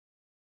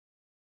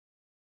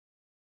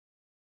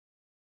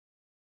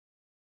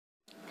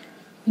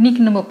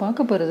இன்றைக்கி நம்ம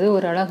பார்க்க போகிறது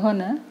ஒரு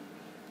அழகான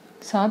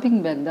ஷாப்பிங்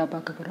பேக் தான்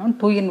பார்க்க போகிறோம்.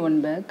 2-in-1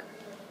 back.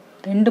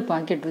 2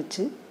 பாக்கெட்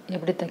வச்சு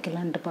எப்படி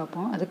தைக்கலான்ட்டு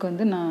பார்ப்போம். அதுக்கு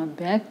வந்து நான்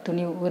பேக்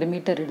துணி 1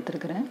 மீட்டர்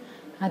எடுத்துருக்கிறேன்.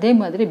 அதே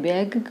மாதிரி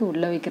பேக்குக்கு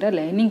உள்ளே வைக்கிற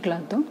லைனிங்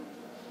கிளாத்தும்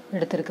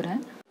எடுத்துருக்கிறேன்.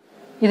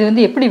 இது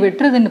வந்து எப்படி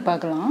வெட்டுறதுன்னு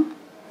பார்க்கலாம்.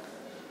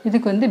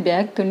 இதுக்கு வந்து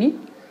பேக் துணி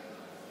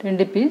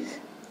 2 பீஸ்,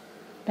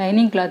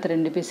 லைனிங் கிளாத்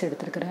 2 பீஸ்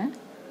எடுத்துருக்கிறேன்.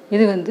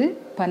 இது வந்து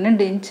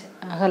 12 இன்ச்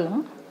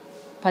அகலம்,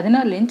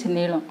 14 இன்ச்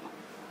நீளம்.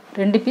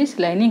 2 பீஸ்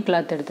லைனிங்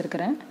கிளாத்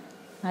எடுத்துருக்கிறேன்.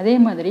 அதே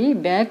மாதிரி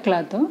பேக்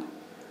கிளாத்தும்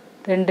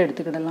 2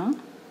 எடுத்துக்கிடலாம்.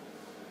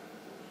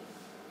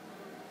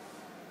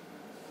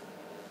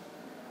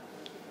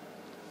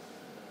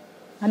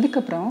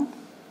 அதுக்கப்புறம்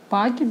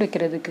பாக்கெட்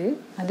வைக்கிறதுக்கு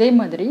அதே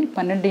மாதிரி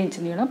 12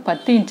 இன்ச் நீளம்,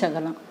 10 இன்ச்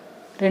அகலம்,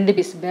 2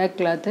 piece back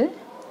cloth,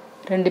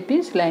 2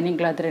 piece lining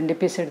cloth 2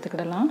 piece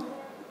எடுத்துக்கிடலாம்.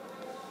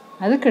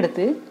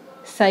 அதுக்கடுத்து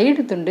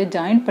சைடு துண்டு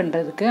ஜாயின்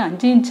பண்ணுறதுக்கு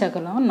 5 இன்ச்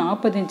அகலம்,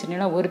 40 இன்ச்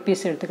நீளம் 1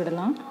 பீஸ்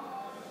எடுத்துக்கிடலாம்.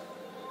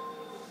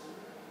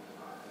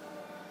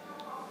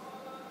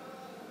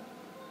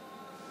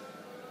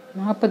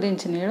 நாற்பது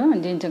இன்ச் நீளம்,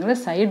 5 இன்ச் அகலம்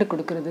சைடு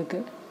கொடுக்கறதுக்கு.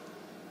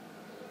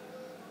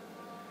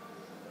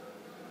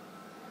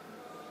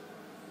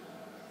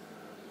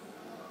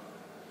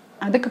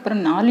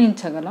 அதுக்கப்புறம் 4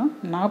 இன்ச் அகலம்,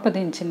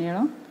 40 இன்ச்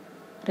நீளம்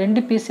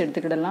 2 பீஸ்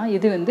எடுத்துக்கிடலாம்.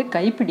 இது வந்து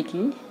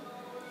கைப்பிடிக்கு.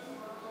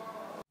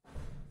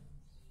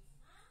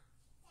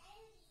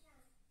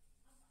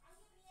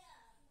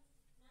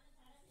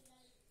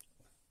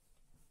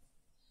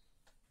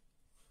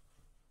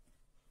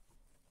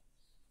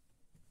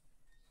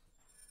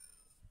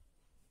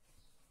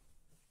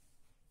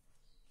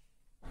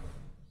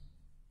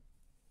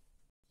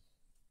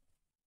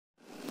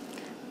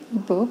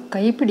 இப்போது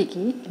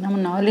கைப்பிடிக்கு நம்ம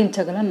 4 இன்ச்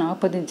அகலம்,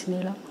 40 இன்ச்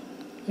நீளம்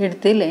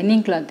எடுத்து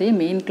லைனிங் கிளாத்தையும்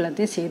மெயின்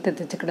கிளாத்தையும் சேர்த்து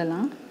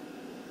தைச்சிக்கிடலாம்.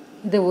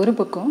 இதை ஒரு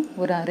பக்கம்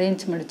ஒரு 1/2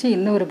 இன்ச் மடித்து,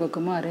 இன்னொரு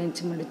பக்கமும் 1/2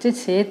 இன்ச் மடித்து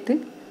சேர்த்து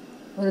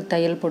ஒரு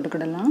தையல்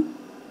போட்டுக்கிடலாம்.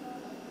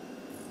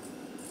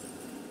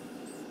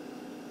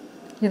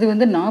 இது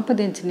வந்து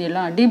 40 இன்ச்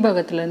நீளம்.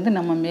 அடிபாகத்துலேருந்து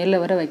நம்ம மேலே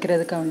வர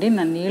வைக்கிறதுக்காக வேண்டி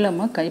நான்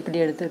நீளமாக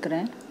கைப்பிடி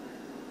எடுத்துருக்கிறேன்.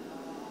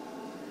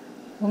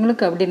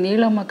 உங்களுக்கு அப்படி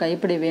நீளமாக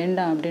கைப்பிடி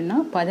வேண்டாம் அப்படின்னா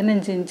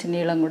 15 இன்ச்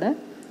நீளம் கூட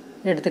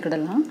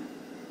எடுத்துக்கிடலாம்.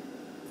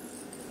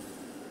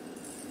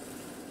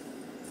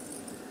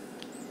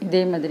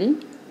 இதே மாதிரி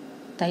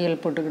தையல்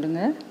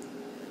போட்டுக்கிடுங்க.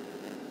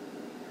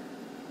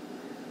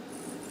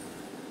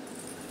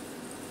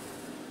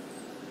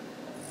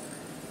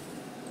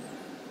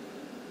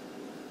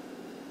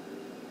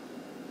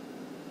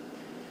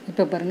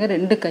 இப்போ பாருங்கள்,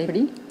 2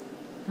 கைப்பிடி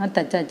நான்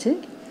தைச்சாச்சு.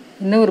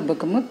 இன்னொரு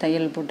பக்கமும்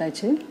தையல்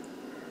போட்டாச்சு.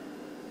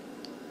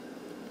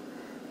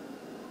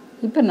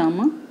 இப்போ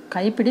நாம்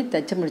கைப்பிடி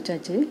தைச்சி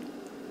முடித்தாச்சு.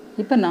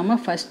 இப்போ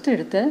நாம் ஃபஸ்ட்டு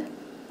எடுத்த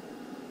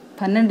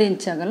 12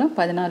 இன்ச் அகலம்,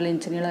 14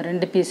 இன்ச் நீளம்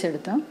 2 பீஸ்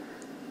எடுத்தோம்.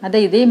 அதை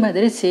இதே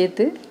மாதிரி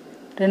சேர்த்து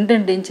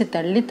 2 இன்ச்சு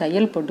தள்ளி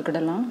தையல்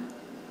போட்டுக்கிடலாம்.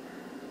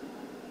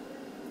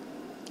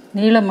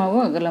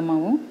 நீளமாகவும்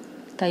அகலமாகவும்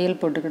தையல்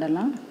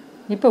போட்டுக்கிடலாம்.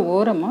 இப்போ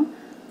ஓரமாக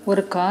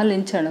ஒரு 1/4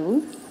 இன்ச் அளவு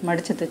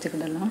மடித்து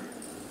தைச்சிக்கிடலாம்.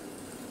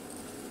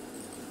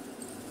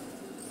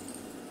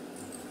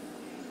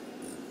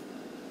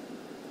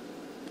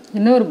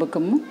 இன்னொரு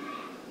பக்கமும்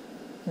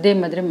இதே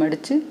மாதிரி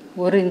மடித்து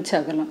 1 இன்ச்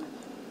அகலம்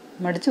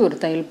மடித்து ஒரு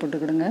தையல்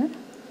போட்டுக்கிடுங்க.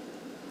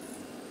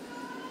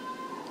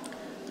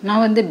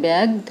 நான் வந்து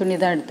பேக் துணி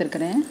தான்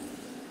எடுத்துருக்கிறேன்.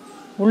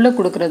 உள்ளே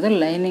கொடுக்குறதும்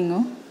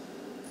லைனிங்கும்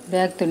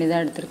பேக் துணி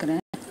தான்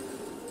எடுத்துருக்கிறேன்.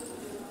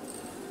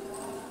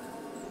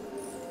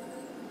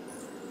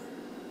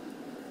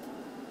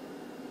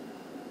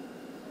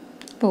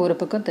 இப்போ ஒரு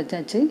பக்கம்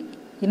தைச்சாச்சு.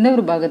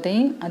 இன்னொரு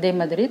பாகத்தையும் அதே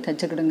மாதிரி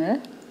தைச்சிக்கிடுங்க.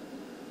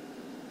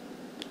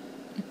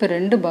 இப்போ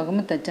 2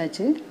 பாகமும்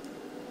தைச்சாச்சு.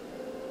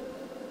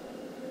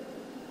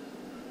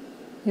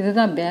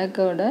 இதுதான்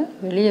பேக்கோட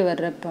வெளியே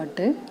வர்ற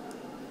பாட்டு.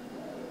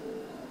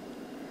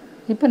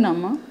 இப்போ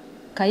நம்ம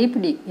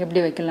கைப்பிடி எப்படி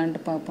வைக்கலான்ட்டு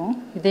பார்ப்போம்.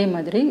 இதே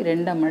மாதிரி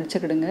 2ஆக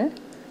மடிச்சுக்கிடுங்க.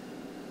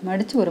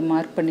 மடித்து ஒரு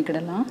மார்க்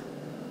பண்ணிக்கிடலாம்.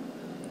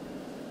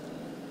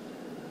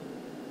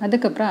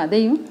 அதுக்கப்புறம்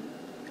அதையும்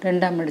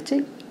 2ஆக மடித்து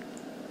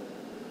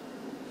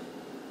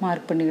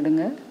மார்க்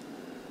பண்ணிக்கிடுங்க.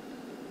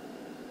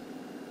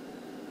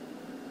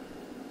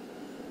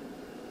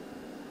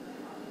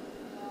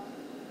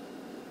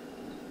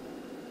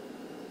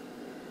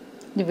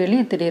 இது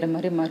வெளியே தெரிகிற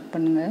மாதிரி மார்க்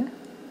பண்ணுங்கள்.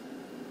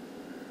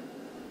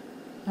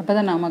 அப்போ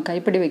தான் நாம்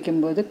கைப்பிடி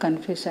வைக்கும்போது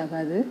கன்ஃபியூஸ்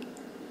ஆகாது.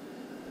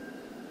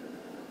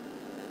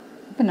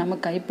 இப்போ நம்ம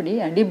கைப்பிடி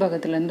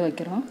அடிபாகத்துலேருந்து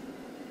வைக்கிறோம்.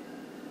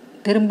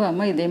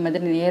 திரும்பாமல் இதே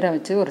மாதிரி நேராக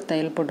வச்சு ஒரு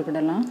தையல்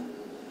போட்டுக்கிடலாம்.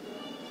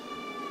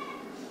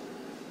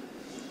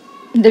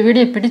 இந்த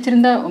வீடியோ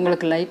பிடிச்சிருந்தா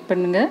உங்களுக்கு லைக்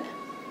பண்ணுங்கள்,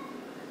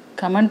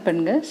 கமெண்ட்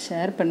பண்ணுங்கள்,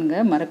 ஷேர்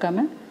பண்ணுங்கள்,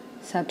 மறக்காமல்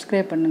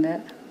சப்ஸ்கிரைப்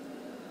பண்ணுங்கள்.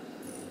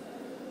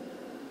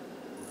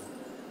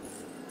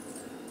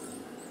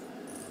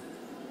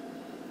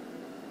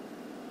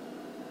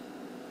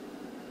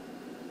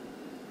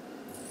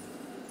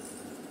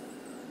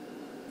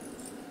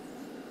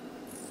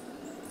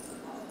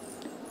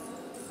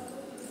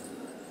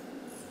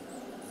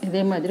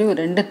 இதே மாதிரி ஒரு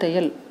 2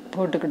 தையல்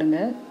போட்டுக்கிடுங்க.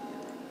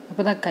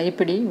 அப்போ தான்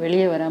கைப்பிடி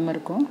வெளியே வராமல்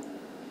இருக்கும்.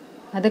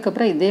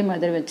 அதுக்கப்புறம் இதே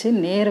மாதிரி வச்சு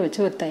நேராக வச்சு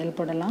ஒரு தையல்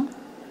போடலாம்.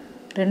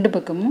 2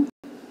 பக்கமும்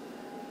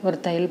ஒரு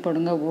தையல்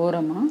போடுங்க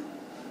ஓரமாக.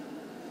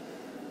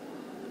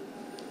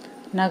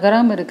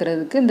 நகராமல்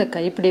இருக்கிறதுக்கு இந்த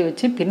கைப்பிடியை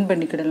வச்சு பின்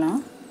பண்ணிக்கிடலாம்.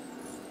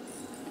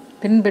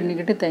 பின்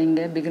பண்ணிக்கிட்டு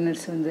தைங்க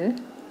பிகினர்ஸ் வந்து.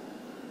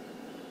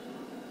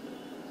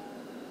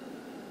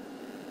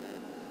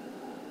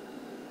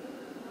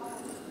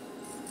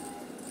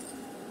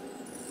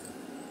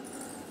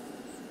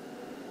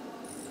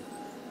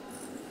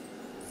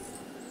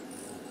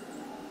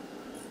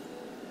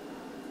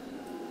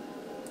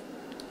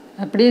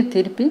 அப்படியே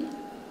திருப்பி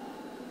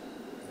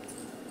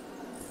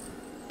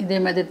இதே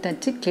மாதிரி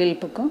தைச்சி கீழ்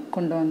பக்கம்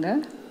கொண்டு வாங்க.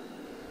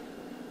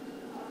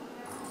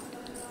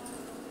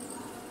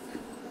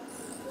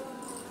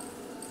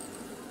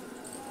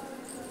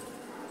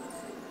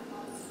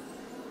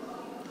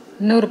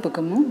 இன்னொரு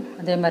பக்கமும்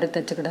அதே மாதிரி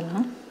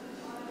தைச்சிக்கிடலாம்.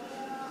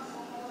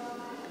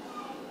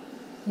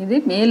 இது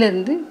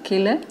மேலேருந்து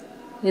கீழே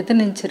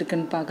எத்தனை இன்ச்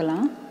இருக்குன்னு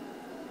பார்க்கலாம்.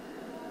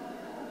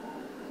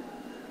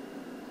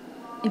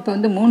 இப்போ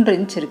வந்து 3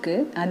 இன்ச்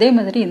இருக்குது. அதே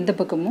மாதிரி இந்த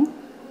பக்கமும்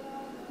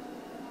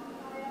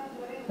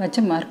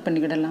வச்சு மார்க்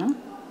பண்ணிக்கிடலாம்.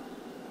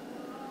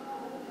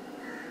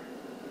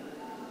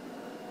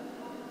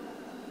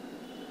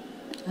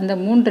 அந்த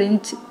 3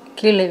 இன்ச்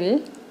கீழே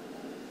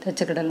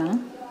தைச்சிக்கிடலாம்.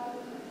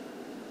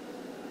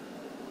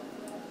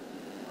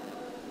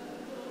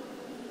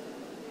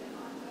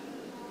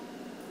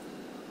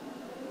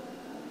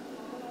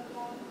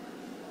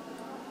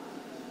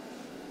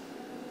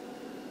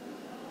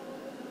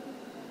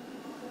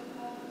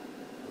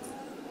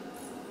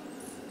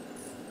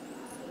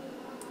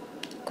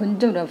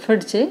 கொஞ்சம் ரஃப்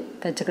அடித்து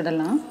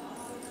தைச்சிக்கிடலாம்.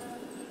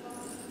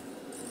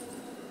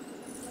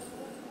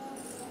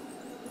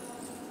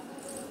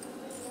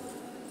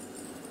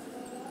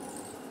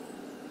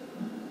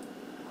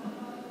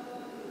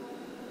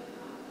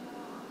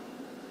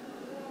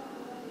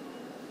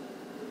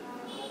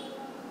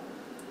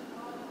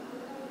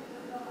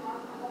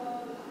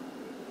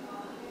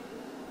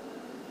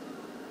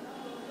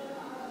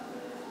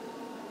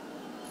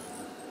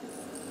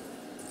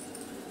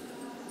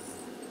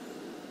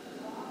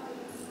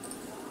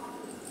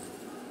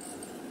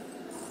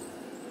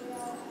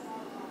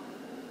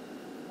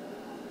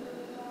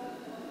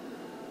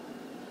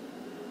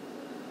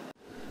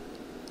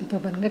 இப்போ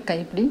பாருங்கள்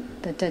கைப்பிடி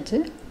தைச்சாச்சு.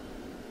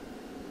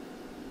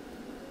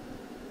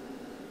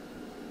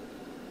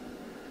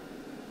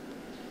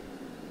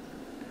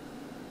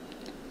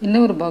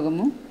 இன்னொரு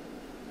பாகமும்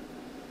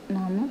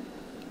நாம்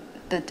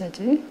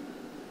தைச்சாச்சு.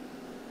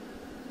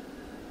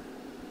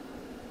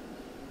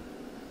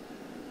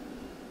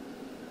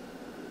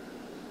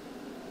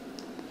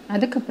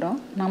 அதுக்கப்புறம்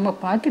நம்ம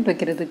பாக்கெட்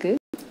வைக்கிறதுக்கு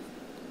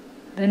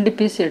 2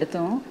 பீஸ்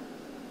எடுத்தோம்.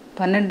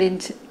 12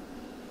 இன்ச்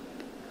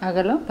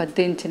அகலம்,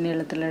 10 இன்ச்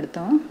நீளத்தில்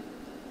எடுத்தோம்.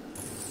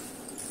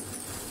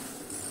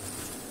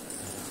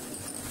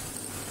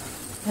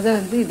 அதை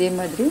வந்து இதே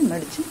மாதிரி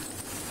மடித்து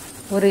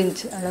 1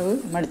 இன்ச் அளவு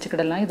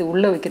மடிச்சுக்கிடலாம். இது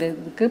உள்ளே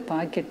வைக்கிறதுக்கு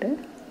பாக்கெட்டு.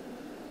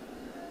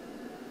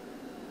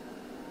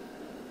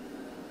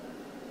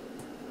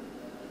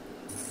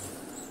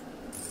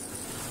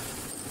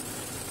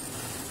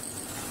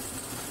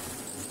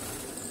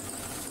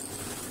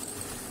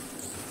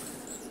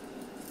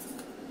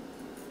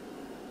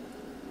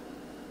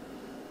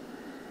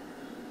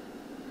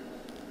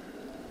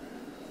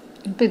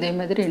 இப்போ இதே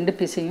மாதிரி 2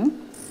 பீஸையும்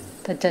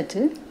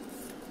தைச்சாச்சு.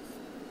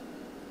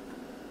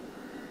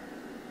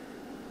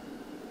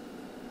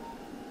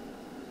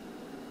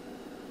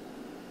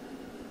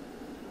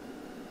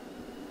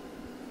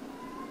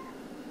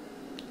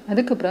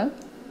 அதுக்கப்புறம்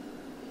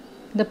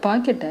இந்த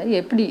பாக்கெட்டை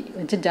எப்படி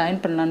வச்சு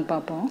ஜாயின் பண்ணலான்னு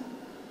பார்ப்போம்.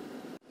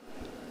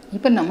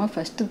 இப்போ நம்ம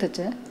ஃபஸ்ட்டு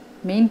தைச்ச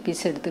மெயின்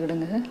பீஸ்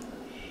எடுத்துக்கிடுங்க.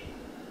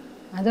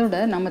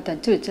 அதோட நம்ம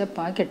தைச்சி வச்ச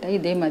பாக்கெட்டை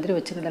இதே மாதிரி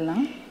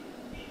வச்சுக்கிடலாம்.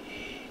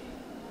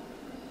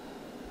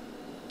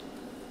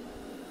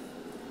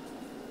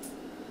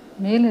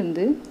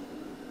 மேலேருந்து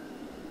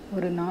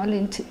ஒரு 4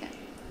 இன்ச்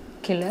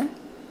கீழே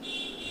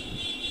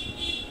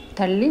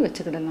தள்ளி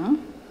வச்சுக்கிடலாம்.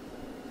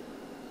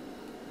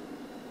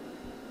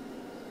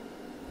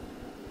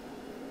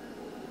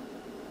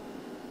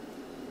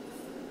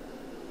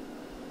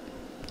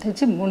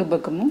 தைச்சி 3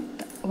 பக்கமும்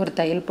ஒரு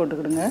தையல்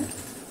போட்டுக்கிடுங்க.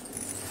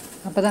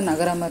 அப்போ தான்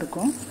நகராமல்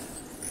இருக்கும்.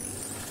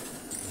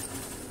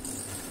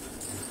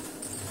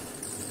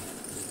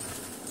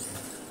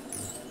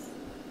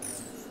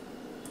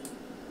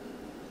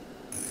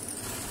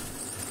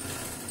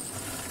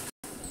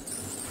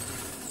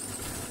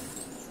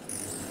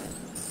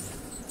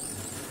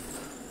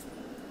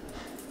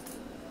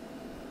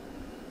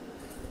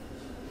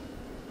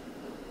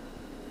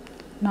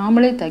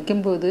 நாமளே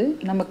தைக்கும்போது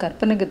நம்ம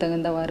கற்பனைக்கு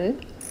தகுந்தவாறு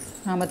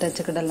நாம்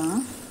தைச்சிக்கிடலாம்.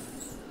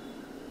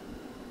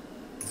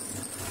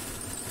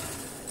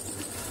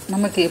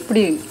 நமக்கு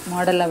எப்படி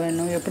மாடலாக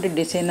வேணும், எப்படி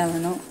டிசைனாக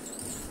வேணும்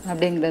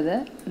அப்படிங்கிறத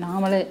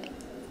நாமளே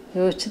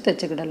யோசித்து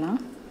தைச்சிக்கிடலாம்.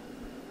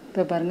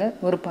 இப்போ பாருங்கள்,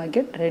 ஒரு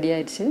பாக்கெட் ரெடி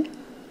ஆயிடுச்சு.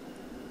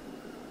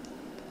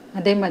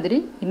 அதே மாதிரி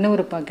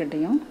இன்னொரு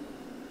பாக்கெட்டையும்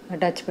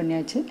அட்டாச்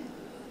பண்ணியாச்சு.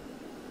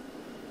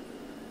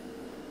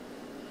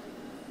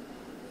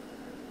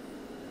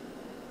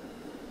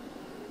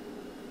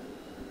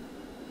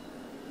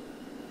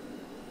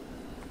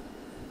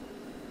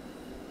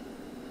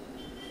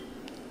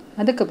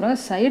 அதுக்கப்புறம்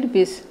சைடு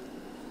பீஸ்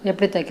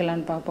எப்படி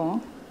தைக்கலான்னு பார்ப்போம்.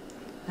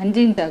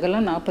 5 இன்ச்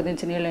அகலம் 40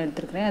 இன்ச் நீளம்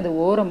எடுத்துருக்கிறேன். அது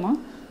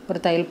ஓரமாக ஒரு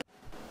தையல்.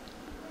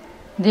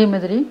 இதே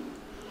மாதிரி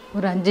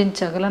ஒரு 5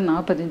 இன்ச் அகலம்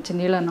 40 இன்ச்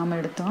நீளம் நாம்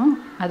எடுத்தோம்.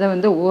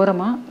 அதை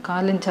ஓரமாக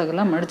 1/4 இன்ச்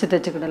அகலம் மடித்து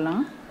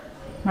தைச்சிக்கிடலாம்.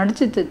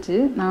 மடித்து தைச்சி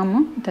நாம்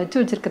தைச்சி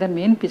வச்சுருக்கிற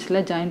மெயின்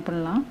பீஸில் ஜாயின்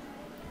பண்ணலாம்.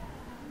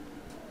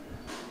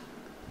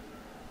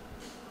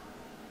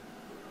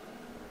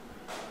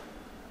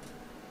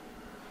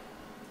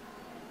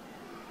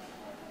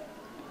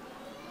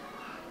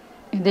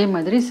 இதே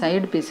மாதிரி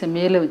சைடு பீஸை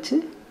மேலே வச்சு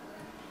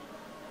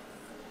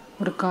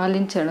ஒரு 1/4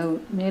 இன்ச் அளவு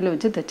மேலே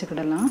வச்சு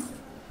தைச்சிக்கிடலாம்.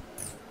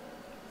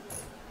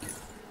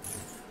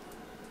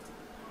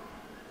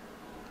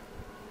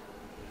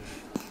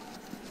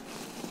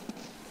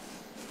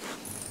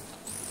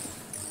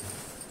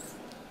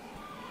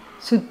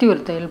 சுற்றி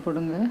ஒரு தையல்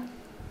போடுங்க.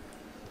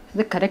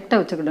 இது கரெக்டாக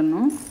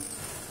வச்சுக்கிடணும்.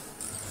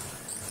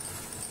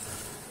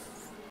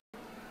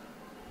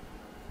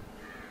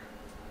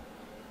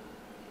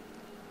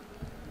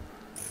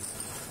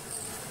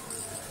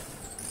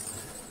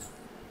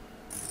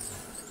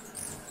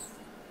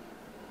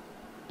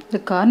 இந்த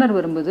கார்னர்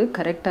வரும்போது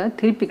கரெக்டாக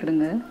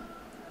திருப்பிக்கிடுங்க.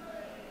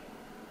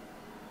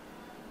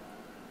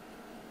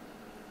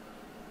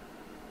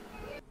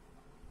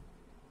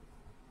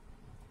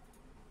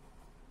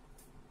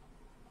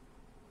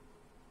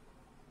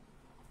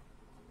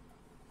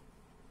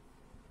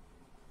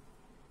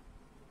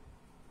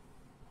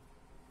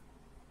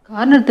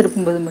 கார்னர்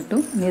திருப்பும்போது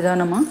மட்டும்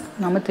நிதானமாக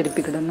நாம்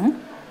திருப்பிக்கிடணும்.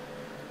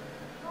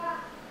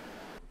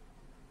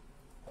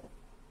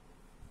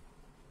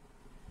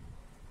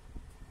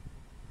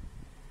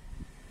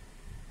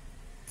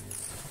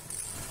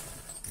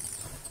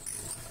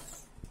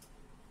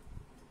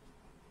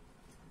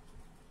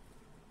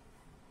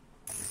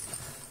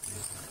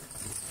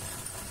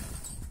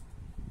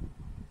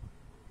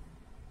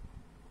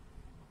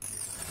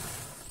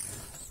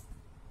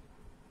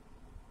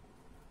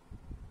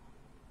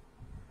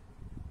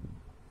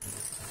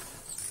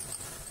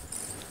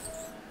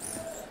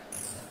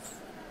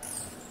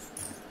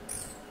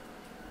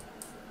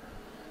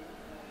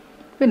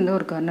 இப்போ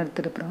இன்னொரு கார்னர்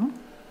திருப்புறோம்.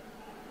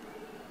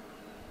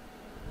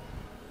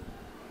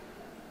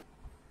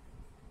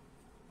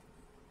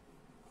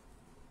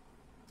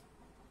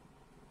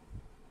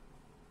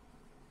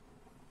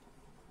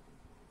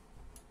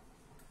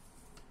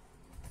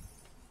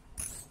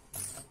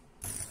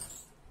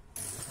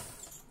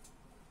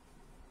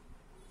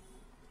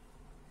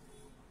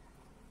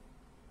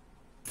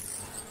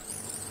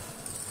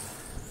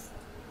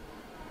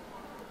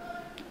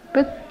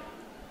 இப்போ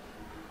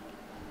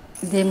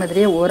இதே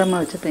மாதிரியே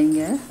ஓரமாக வச்சு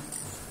தைங்க.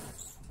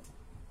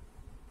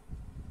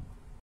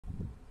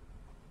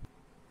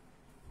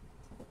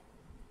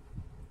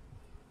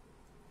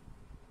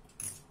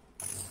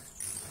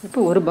 இப்போ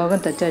ஒரு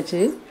பாகம்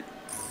தைச்சாச்சு.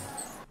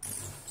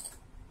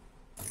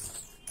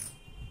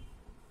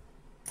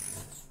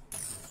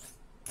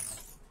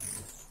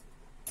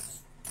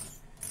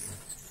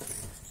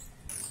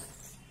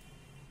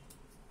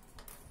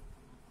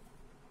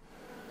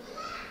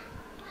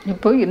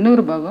 இப்போ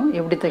இன்னொரு பாகம்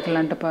எப்படி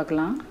தைக்கலான்ட்டு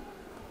பார்க்கலாம்.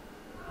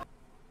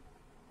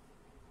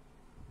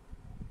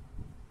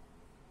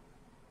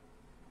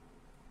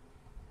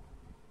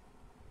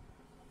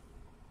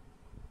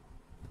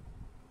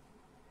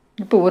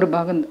 இப்போ ஒரு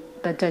பாகம்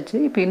தைச்சாச்சு.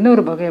 இப்போ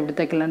இன்னொரு பாகம் எப்படி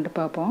தைக்கலான்ட்டு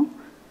பார்ப்போம்.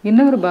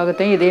 இன்னொரு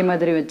பாகத்தையும் இதே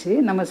மாதிரி வச்சு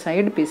நம்ம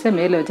சைடு பீஸை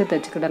மேலே வச்சு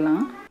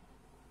தைச்சிக்கிடலாம்.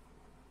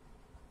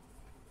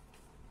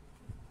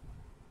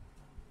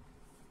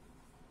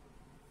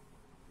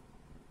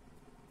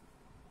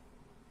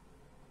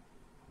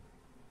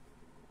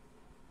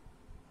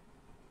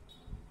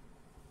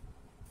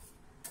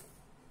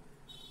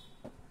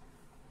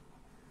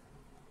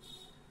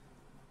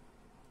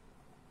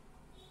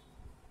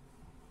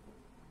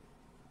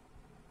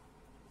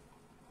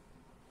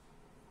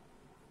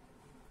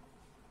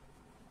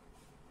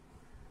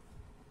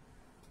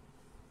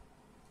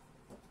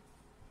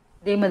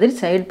 இதே மாதிரி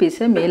சைடு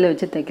பீஸை மேலே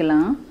வச்சு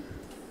தைக்கலாம்.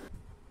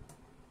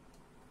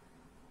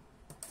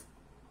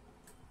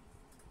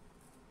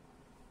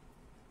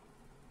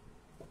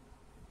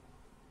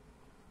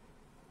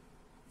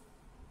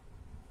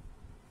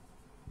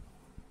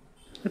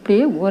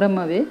 இப்படியே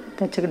ஓரமாகவே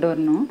தைச்சிக்கிட்டு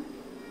வரணும்.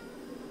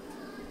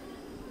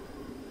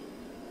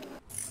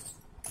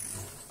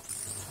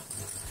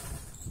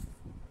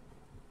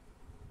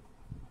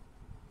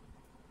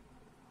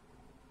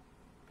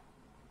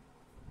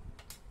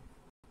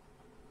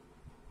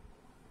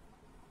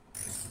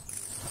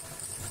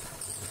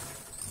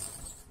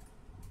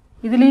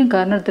 இதுலேயும்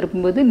கார்னர்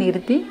திருப்பும்போது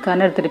நிறுத்தி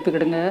கார்னர்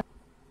திருப்பிக்கிடுங்க.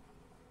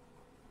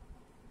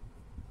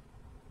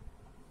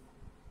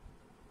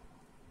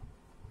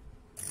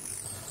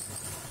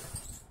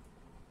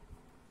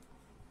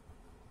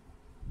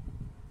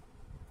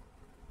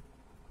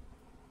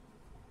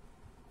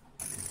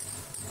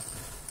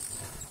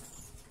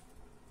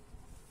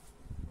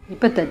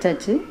 இப்போ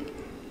தைச்சாச்சு.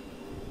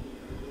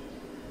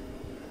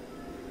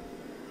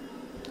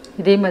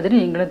 இதே மாதிரி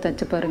நீங்களும்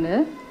தைச்சு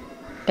பாருங்கள்.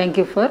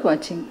 தேங்க்யூ ஃபார்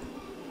வாட்சிங்.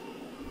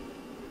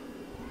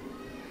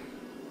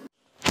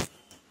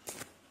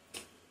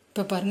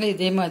 இப்போ பாருங்கள்,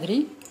 இதே மாதிரி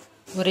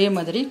ஒரே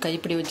மாதிரி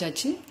கைப்பிடி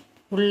வச்சாச்சு.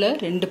 உள்ளே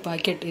 2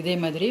 பாக்கெட் இதே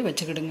மாதிரி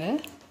வச்சுக்கிடுங்க.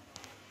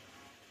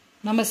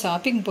 நம்ம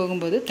ஷாப்பிங்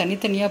போகும்போது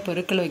தனித்தனியாக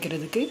பொருட்கள்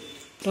வைக்கிறதுக்கு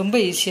ரொம்ப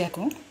ஈஸியாக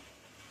இருக்கும்.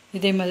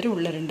 இதே மாதிரி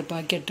உள்ள 2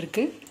 பாக்கெட்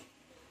இருக்குது.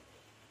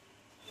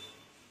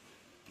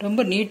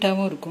 ரொம்ப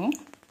நீட்டாகவும் இருக்கும்.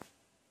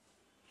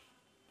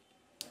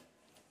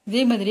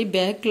 இதே மாதிரி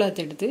பேக்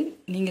கிளாத் எடுத்து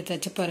நீங்கள்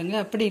தைச்சு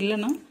பாருங்கள். அப்படி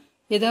இல்லைன்னா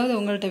ஏதாவது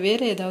உங்கள்கிட்ட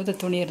வேறு ஏதாவது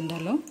துணி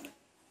இருந்தாலும்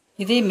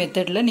இதே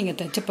மெத்தடில் நீங்கள்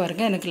தைச்சு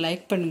பாருங்கள். எனக்கு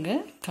லைக்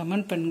பண்ணுங்கள்,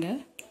 கமெண்ட் பண்ணுங்கள்,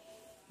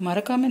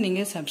 மறக்காமல்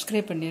நீங்கள்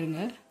சப்ஸ்கிரைப்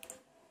பண்ணிடுங்க.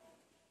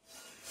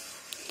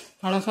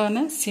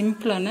 அழகான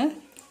சிம்பிளான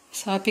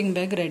ஷாப்பிங்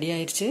பேக் ரெடி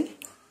ஆயிடுச்சு.